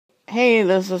Hey,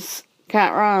 this is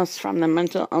Kat Ross from the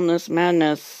Mental Illness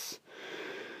Madness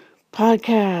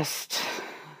podcast.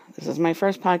 This is my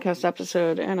first podcast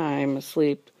episode, and I'm half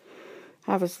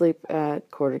asleep at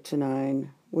 9:15,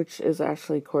 which is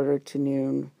actually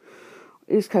 12:45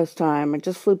 East Coast time. I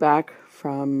just flew back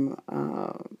from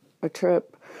a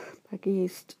trip back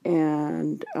east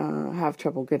and have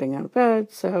trouble getting out of bed,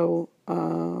 so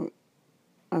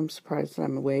I'm surprised that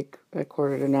I'm awake at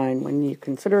 9:15. When you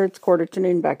consider it's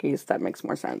 12:45 back east, that makes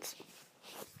more sense.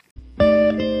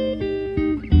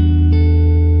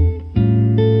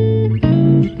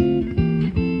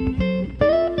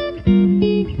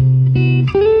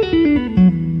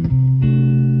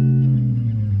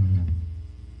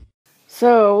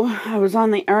 So, I was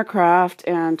on the aircraft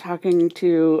and talking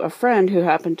to a friend who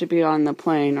happened to be on the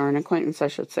plane, or an acquaintance, I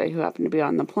should say, who happened to be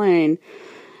on the plane,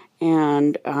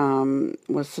 and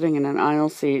was sitting in an aisle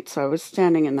seat. So I was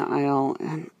standing in the aisle,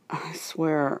 and I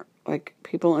swear, like,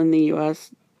 people in the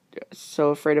U.S. are so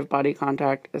afraid of body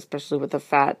contact, especially with a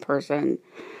fat person.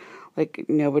 Like,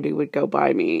 nobody would go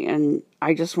by me, and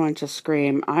I just wanted to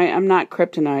scream, I am not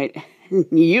kryptonite.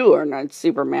 You are not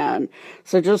Superman.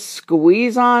 So just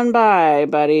squeeze on by,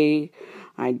 buddy.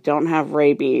 I don't have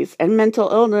rabies. And mental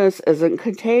illness isn't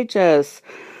contagious.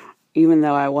 Even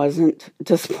though I wasn't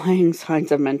displaying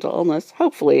signs of mental illness.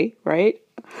 Hopefully, right?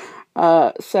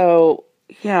 So,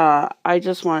 yeah, I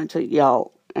just wanted to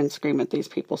yell and scream at these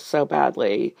people so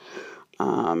badly.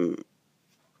 And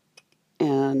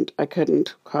I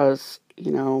couldn't because,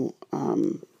 I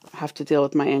have to deal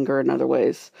with my anger in other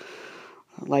ways.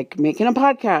 Like making a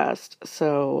podcast.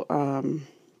 So,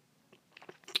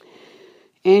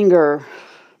 anger,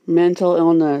 mental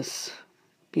illness,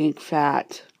 being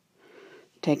fat,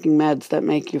 taking meds that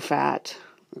make you fat.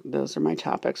 Those are my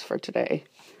topics for today.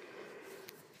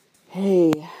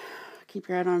 Hey, keep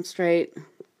your head on straight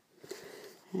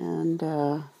and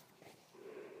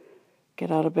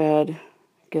get out of bed,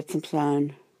 get some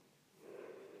sun.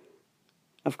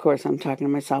 Of course, I'm talking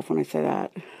to myself when I say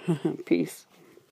that. Peace.